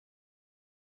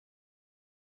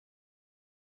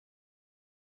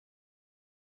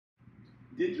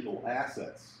digital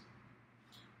assets,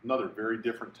 another very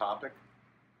different topic,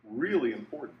 really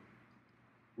important.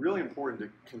 Really important to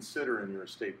consider in your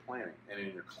estate planning and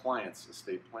in your client's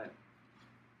estate planning.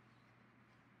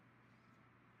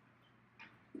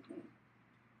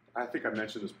 I think I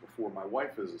mentioned this before. My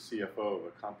wife is a CFO of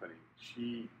a company.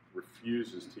 She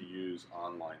refuses to use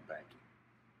online banking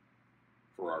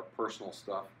for our personal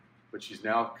stuff, but she's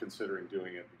now considering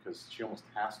doing it because she almost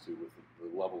has to with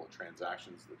the level of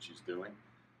transactions that she's doing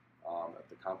at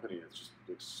the company. It's just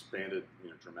expanded,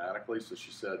 dramatically. So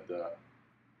she said,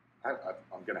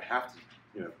 I'm going to have to,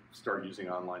 start using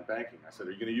online banking. I said,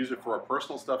 are you going to use it for our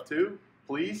personal stuff too,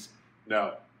 please?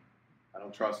 No, I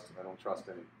don't trust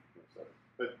any.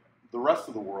 But the rest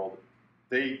of the world,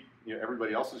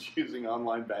 everybody else is using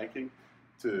online banking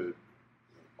to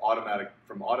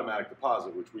from automatic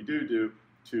deposit, which we do,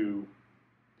 to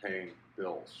paying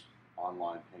bills,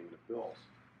 online payment of bills.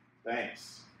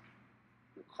 Banks,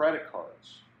 your credit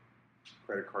cards,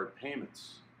 credit card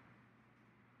payments.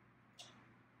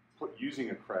 Using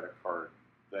a credit card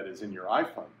that is in your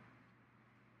iPhone,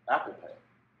 Apple Pay.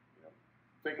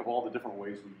 Think of all the different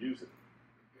ways we use it.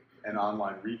 And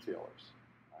online retailers.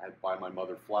 I had to buy my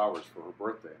mother flowers for her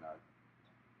birthday, and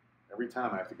every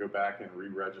time I have to go back and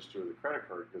re-register the credit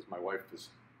card because my wife has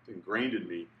ingrained in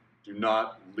me, do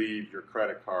not leave your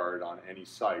credit card on any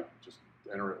site. Just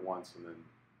enter it once and then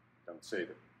don't save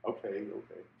it. Okay.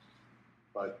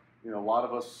 But a lot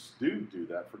of us do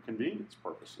that for convenience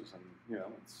purposes, and in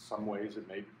some ways it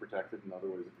may be protected, in other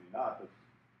ways it may not. But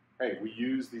hey, we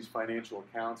use these financial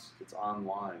accounts. It's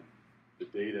online. The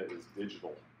data is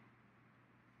digital.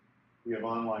 We have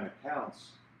online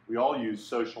accounts. We all use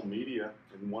social media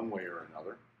in one way or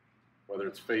another, whether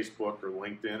it's Facebook or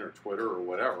LinkedIn or Twitter or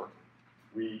whatever.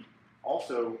 We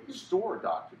also store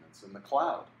documents in the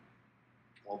cloud.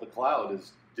 Well, the cloud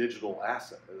is a digital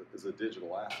asset.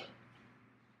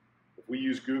 If we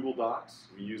use Google Docs,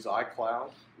 we use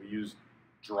iCloud, we use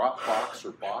Dropbox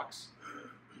or Box,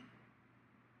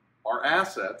 our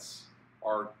assets,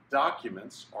 our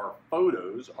documents, our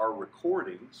photos, our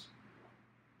recordings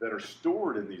that are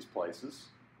stored in these places,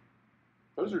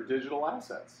 those are digital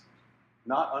assets,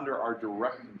 not under our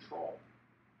direct control.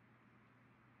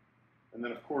 And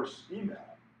then, of course,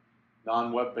 email,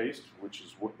 non-web-based, which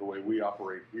is the way we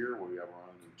operate here, where we have our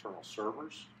own internal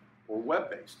servers, or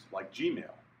web-based, like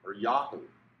Gmail or Yahoo.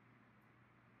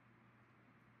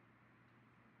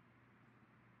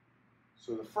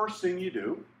 So the first thing you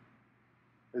do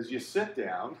is you sit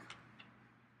down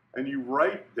and you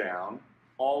write down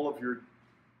all of your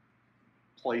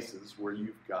places where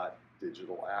you've got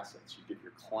digital assets. You get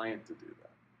your client to do that.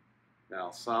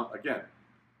 Now,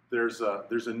 there's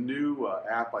a new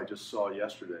app I just saw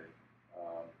yesterday.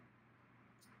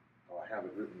 I have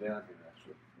it written down here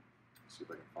actually. Let's see if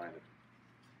I can find it.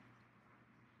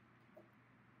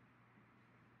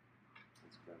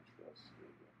 Let's go to this. Here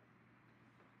we go.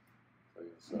 Tell you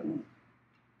in a second.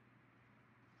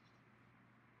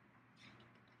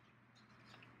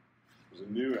 There's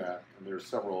a new app, and there's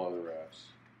several other apps.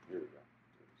 Here we go.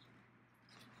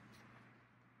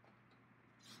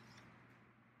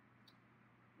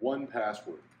 One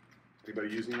Password. Anybody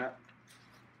using that?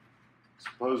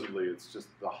 Supposedly, it's just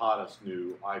the hottest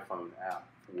new iPhone app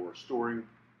for storing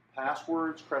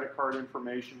passwords, credit card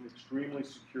information, extremely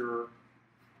secure,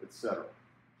 etc.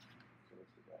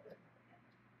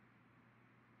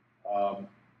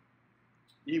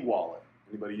 E-wallet.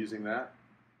 Anybody using that?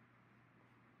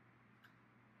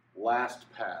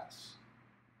 LastPass.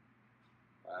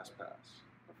 I've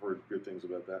heard good things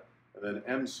about that. And then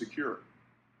M-Secure.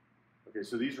 Okay,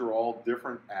 so these are all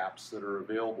different apps that are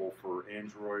available for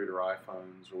Android or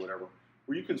iPhones or whatever,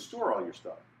 where you can store all your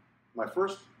stuff. My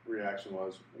first reaction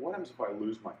was, what happens if I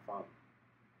lose my phone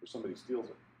or somebody steals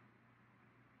it?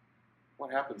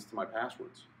 What happens to my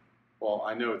passwords? Well,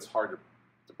 I know it's hard to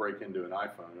break into an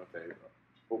iPhone, okay,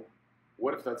 but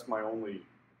what if that's my only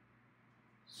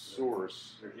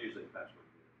source? There's usually a password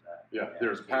to get into that. Yeah,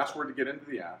 there's a password to get into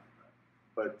the app,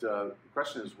 but the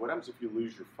question is, what happens if you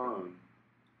lose your phone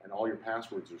and all your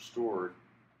passwords are stored?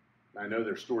 And I know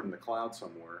they're stored in the cloud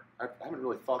somewhere. I haven't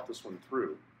really thought this one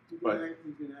through. You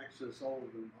can access all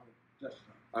of them on a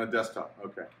desktop. On a desktop,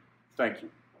 okay. Thank you.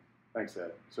 Thanks,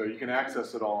 Ed. So you can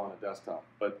access it all on a desktop.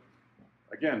 But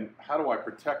again, how do I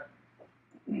protect,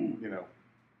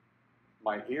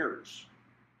 my heirs?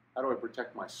 How do I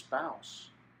protect my spouse?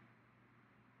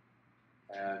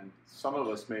 And some of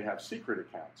us may have secret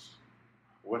accounts.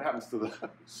 What happens to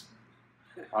those?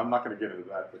 I'm not going to get into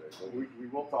that today, but we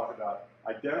will talk about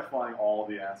identifying all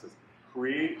the assets.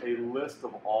 Create a list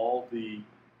of all the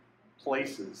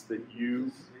places that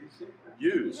you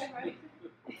use.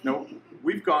 No,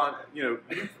 we've gone,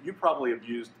 you probably have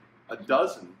used a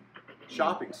dozen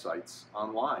shopping sites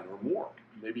online or more,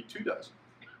 maybe 2 dozen.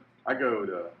 I go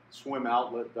to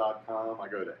swimoutlet.com, I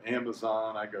go to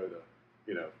Amazon, I go to,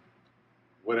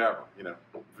 whatever,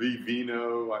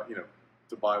 Vivino,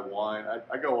 to buy wine.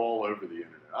 I go all over the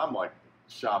internet. I'm like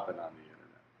shopping on the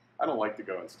internet. I don't like to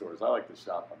go in stores. I like to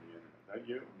shop on the internet. Don't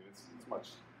you? I mean,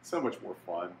 it's so much more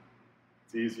fun.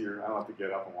 It's easier. I don't have to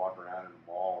get up and walk around in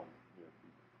the mall and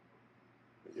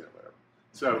whatever.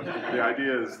 So the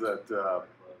idea is that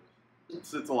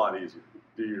it's a lot easier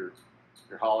to do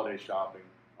your holiday shopping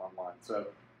online. So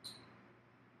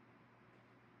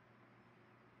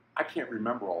I can't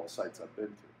remember all the sites I've been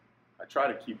to. I try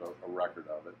to keep a record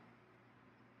of it,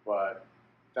 but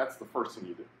that's the first thing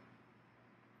you do.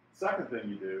 Second thing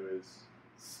you do is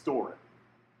store it.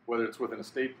 Whether it's with an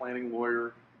estate planning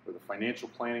lawyer, with a financial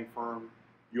planning firm,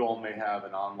 you all may have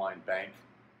an online bank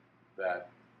that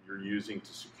you're using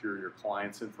to secure your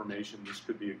client's information. This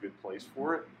could be a good place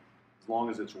for it, as long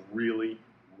as it's really,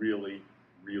 really,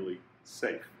 really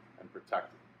safe and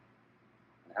protected.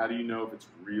 And how do you know if it's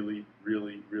really,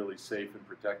 really, really safe and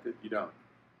protected? You don't.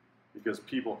 Because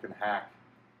people can hack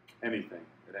anything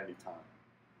at any time.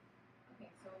 Okay,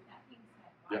 so with that being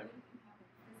said, why wouldn't you have it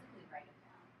physically write it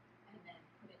down and then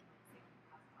put it in a safe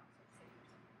deposit box or safe or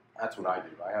something? That's what I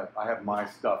do. I have my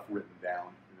stuff written down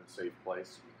in a safe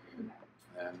place.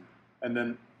 And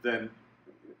then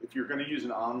if you're going to use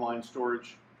an online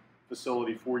storage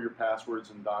facility for your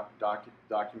passwords and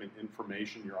document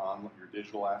information, your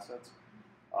digital assets,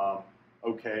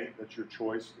 okay, that's your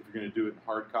choice. If you're going to do it in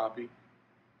hard copy,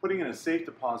 putting in a safe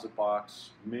deposit box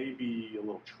may be a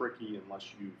little tricky unless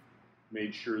you've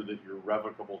made sure that your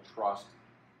revocable trust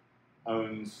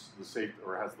owns the safe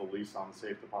or has the lease on the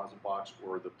safe deposit box,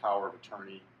 or the power of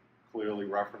attorney clearly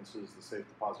references the safe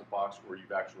deposit box, or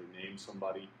you've actually named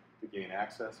somebody to gain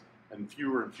access. And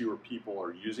fewer people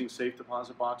are using safe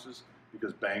deposit boxes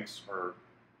because banks are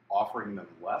offering them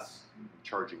less and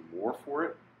charging more for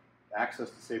it. Access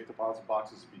to safe deposit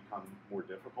boxes has become more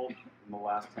difficult in the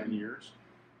last 10 years.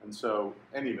 And so,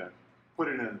 in any event, put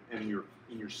it in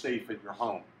your safe at your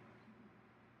home.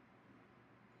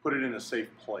 Put it in a safe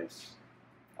place,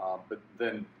 but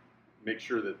then make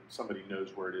sure that somebody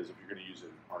knows where it is if you're going to use it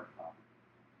in hard copy.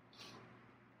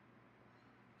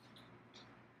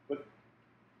 But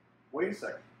wait a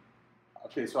second.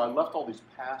 Okay, so I left all these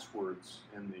passwords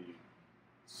in the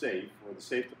safe or the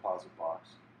safe deposit box.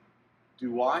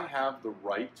 Do I have the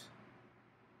right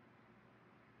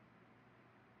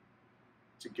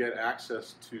to get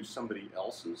access to somebody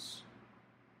else's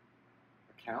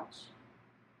accounts,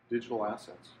 digital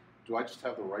assets? Do I just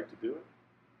have the right to do it?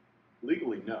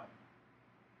 Legally, no.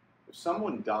 If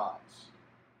someone dies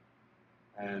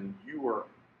and you are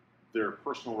their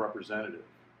personal representative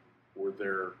or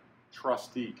their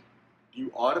trustee,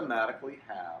 you automatically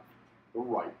have the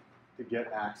right to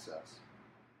get access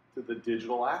to the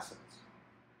digital assets.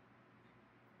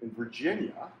 In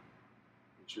Virginia,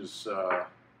 which is a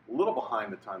little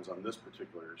behind the times on this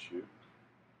particular issue,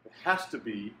 it has to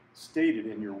be stated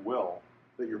in your will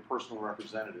that your personal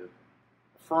representative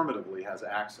affirmatively has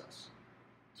access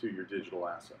to your digital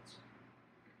assets.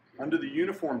 Under the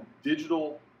Uniform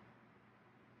Digital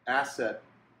Asset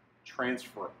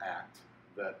Transfer Act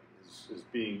that is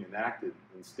being enacted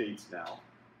in states now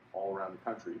all around the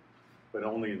country, but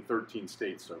only in 13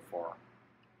 states so far,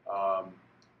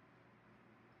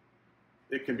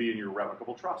 it can be in your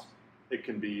revocable trust. It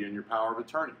can be in your power of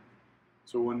attorney.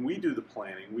 So when we do the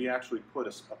planning, we actually put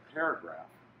a paragraph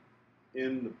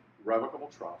in the revocable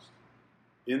trust,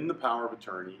 in the power of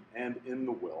attorney, and in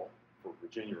the will for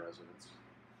Virginia residents.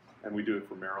 And we do it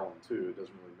for Maryland too. It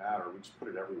doesn't really matter. We just put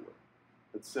it everywhere.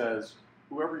 It says,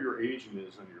 whoever your agent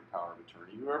is under your power of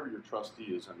attorney, whoever your trustee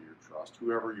is under your trust,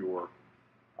 whoever your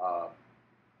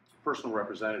personal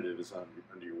representative is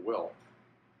under your will,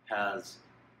 has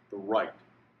the right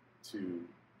to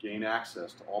gain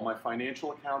access to all my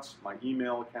financial accounts, my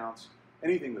email accounts,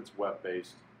 anything that's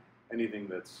web-based, anything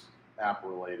that's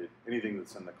app-related, anything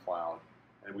that's in the cloud.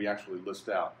 And we actually list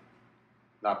out,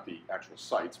 not the actual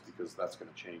sites, because that's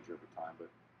going to change over time, but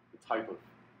the type of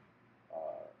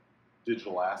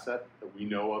digital asset that we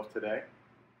know of today.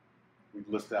 We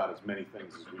list out as many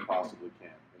things as we possibly can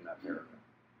in that paragraph.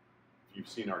 If you've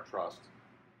seen our trust,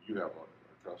 you have our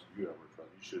trust, you have our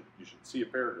trust. You should see a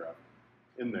paragraph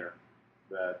in there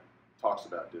that talks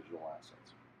about digital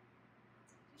assets.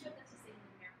 You showed that to say in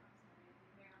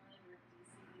Maryland or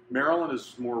DC? Maryland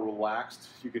is more relaxed.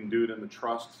 You can do it in the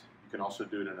trust. You can also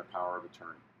do it in a power of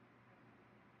attorney.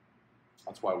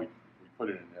 That's why we put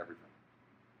it in everything.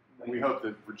 And we hope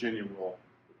that Virginia will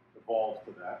evolve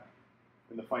to that.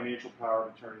 In the financial power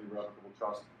of attorney, irrevocable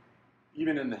trust,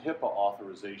 even in the HIPAA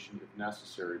authorization if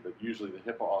necessary, but usually the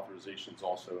HIPAA authorization is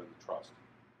also in the trust.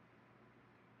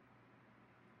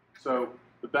 So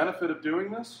the benefit of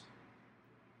doing this,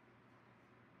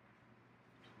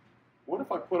 what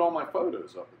if I put all my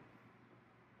photos up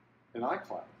in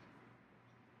iCloud,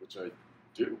 which I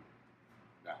do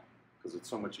now because it's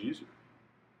so much easier.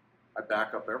 I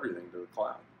back up everything to the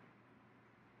cloud.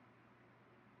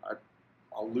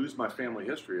 I'll lose my family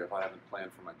history if I haven't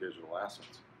planned for my digital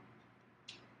assets.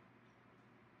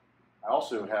 I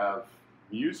also have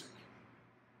music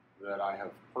that I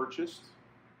have purchased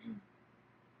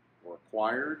or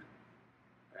acquired,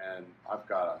 and I've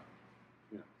got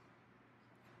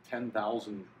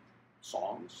 10,000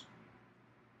 songs.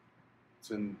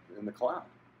 It's in the cloud.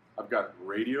 I've got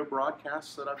radio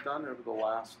broadcasts that I've done over the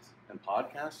last, and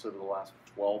podcasts over the last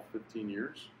 12, 15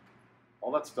 years.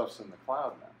 All that stuff's in the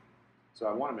cloud now. So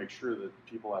I want to make sure that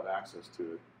people have access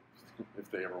to it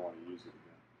if they ever want to use it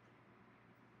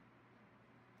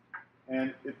again.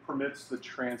 And it permits the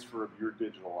transfer of your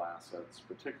digital assets,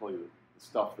 particularly the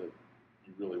stuff that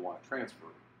you really want to transfer.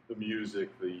 The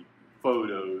music, the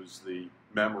photos, the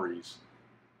memories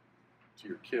to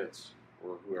your kids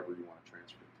or whoever you want to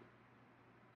transfer it to.